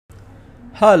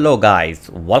Hello guys,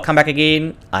 welcome back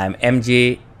again. I'm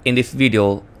MJ. In this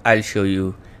video, I'll show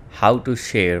you how to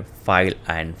share file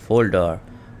and folder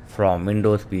from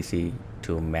Windows PC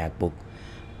to MacBook.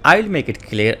 I'll make it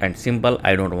clear and simple.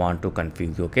 I don't want to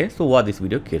confuse you, okay? So watch this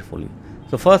video carefully.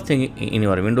 So first thing in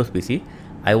your Windows PC,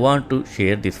 I want to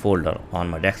share this folder on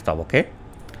my desktop, okay?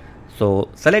 So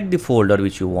select the folder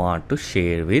which you want to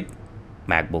share with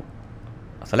MacBook.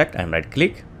 Select and right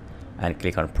click and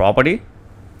click on property.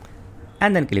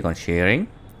 And then click on sharing.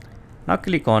 Now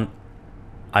click on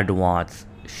advanced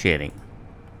sharing.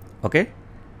 Okay,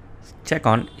 check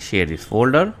on share this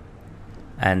folder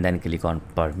and then click on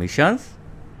permissions,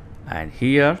 and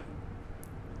here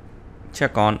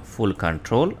check on full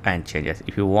control and changes.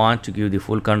 If you want to give the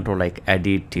full control like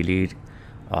edit, delete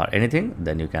or anything,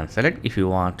 then you can select. If you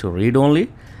want to read only,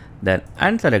 then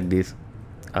unselect this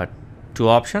two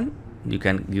option. You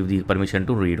can give the permission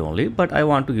to read only, but I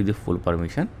want to give the full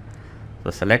permission. So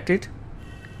select it,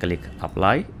 click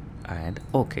apply and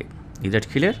OK. Is that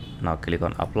clear? Now click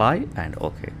on apply and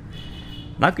OK.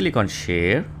 Now click on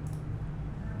share,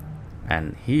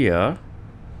 and here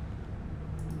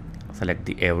select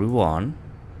the everyone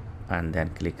and then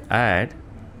click add,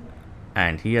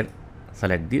 and here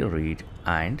select the read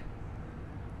and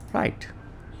write.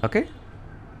 Okay,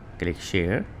 click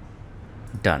share,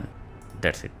 done.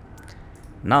 That's it.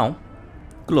 Now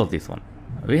close this one.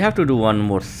 We have to do one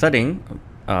more setting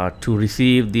to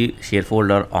receive the share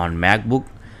folder on MacBook.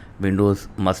 Windows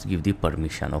must give the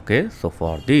permission. Okay, so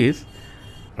for this,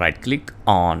 right click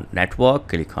on network,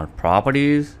 click on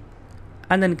properties,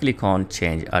 and then click on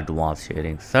change advanced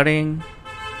sharing setting.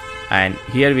 And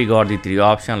here we got the three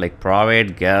options like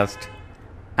private, guest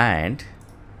and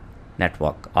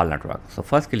network, all network. So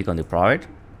first click on the private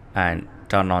and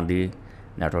turn on the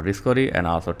network discovery and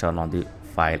also turn on the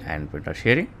file and printer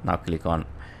sharing. Now click on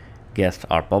guest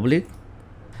or public.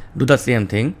 Do the same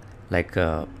thing like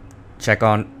check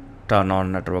on turn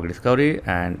on network discovery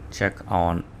and check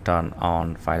on turn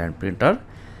on file and printer,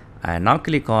 and now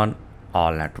click on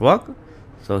all network.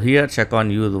 So here check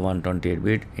on use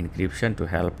 128-bit encryption to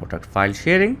help protect file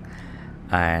sharing,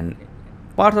 and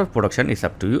password protection is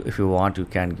up to you. If you want, you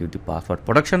can give the password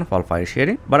protection for file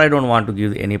sharing, but I don't want to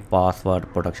give any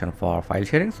password protection for file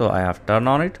sharing, so I have turned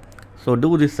on it. So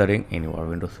do this setting in your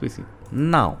Windows PC.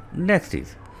 Now next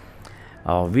is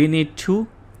we need to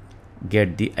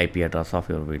get the IP address of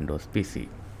your Windows PC,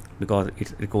 because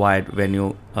it's required when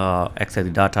you access the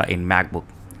data in MacBook.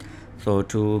 So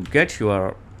to get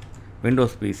your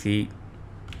Windows PC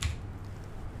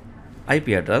IP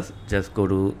address, just go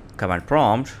to command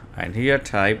prompt and here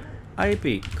type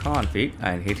ipconfig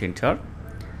and hit enter.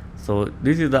 So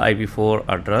this is the IP4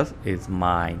 address, is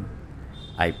mine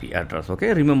IP address.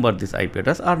 Okay, remember this IP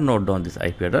address or note down this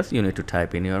IP address. You need to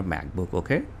type in your MacBook.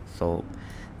 Okay, so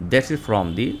that's it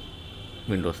from the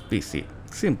Windows PC.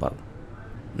 Simple.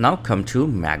 Now come to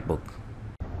MacBook.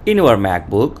 In your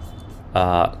MacBook,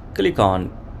 click on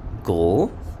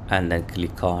go and then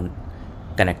click on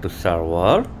connect to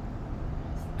server,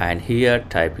 and here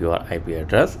type your IP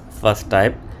address. First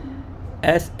type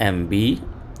smb:2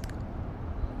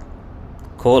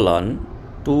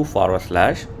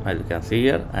 / as you can see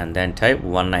here, and then type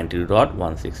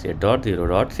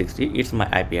 192.168.0.60. it's my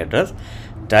IP address.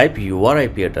 Type your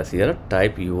IP address here,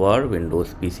 type your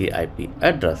Windows PC IP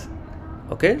address.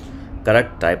 Okay,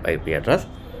 correct type IP address,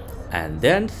 and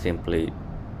then simply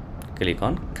click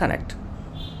on connect.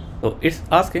 So it's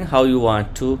asking how you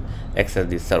want to access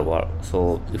this server.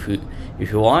 So if you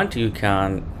want, you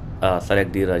can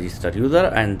select the registered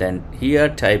user and then here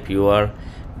type your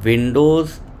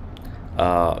Windows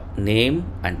name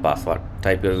and password.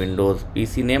 Type your Windows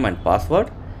PC name and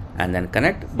password and then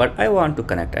connect, but I want to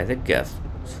connect as a guest,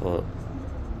 so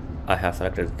I have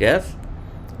selected guest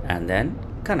and then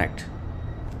connect,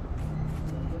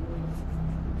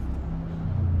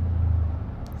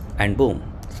 and boom.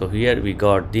 So here we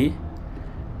got the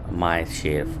my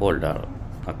share folder.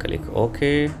 Now click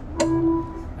OK,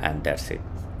 and that's it.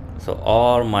 So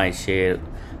all my share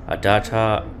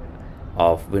data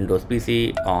of Windows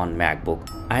PC on MacBook.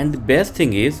 And the best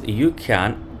thing is you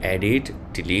can edit,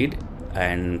 delete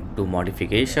and do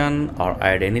modification or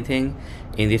add anything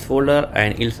in this folder,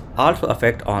 and it'll also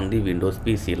affect on the Windows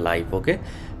PC live. Okay,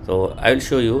 so I will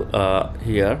show you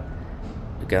here.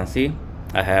 You can see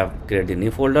I have created a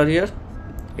new folder here.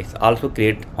 It's also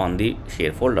create on the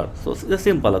share folder. So it's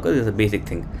simple. Okay, this is a basic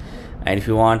thing. And if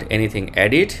you want anything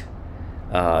edit,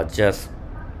 just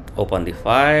open the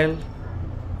file.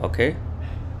 Okay,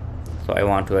 so I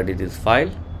want to edit this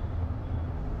file.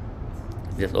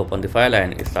 Just open the file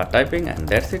and start typing, and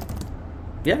that's it.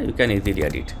 Yeah, you can easily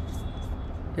edit.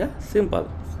 Yeah, simple.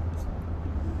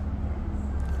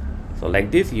 So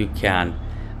like this you can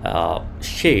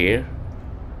share,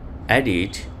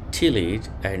 edit, delete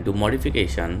and do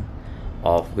modification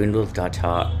of Windows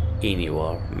data in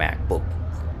your MacBook.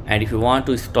 And if you want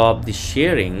to stop the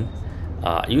sharing,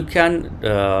 you can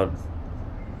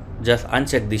just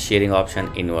uncheck the sharing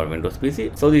option in your Windows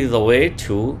PC. So this is a way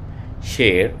to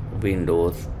share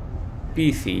Windows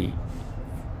PC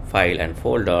file and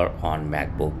folder on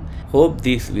MacBook. Hope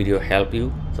this video helped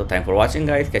you. So thanks for watching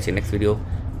guys. Catch you next video.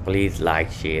 Please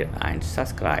like, share and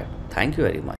subscribe. Thank you very much.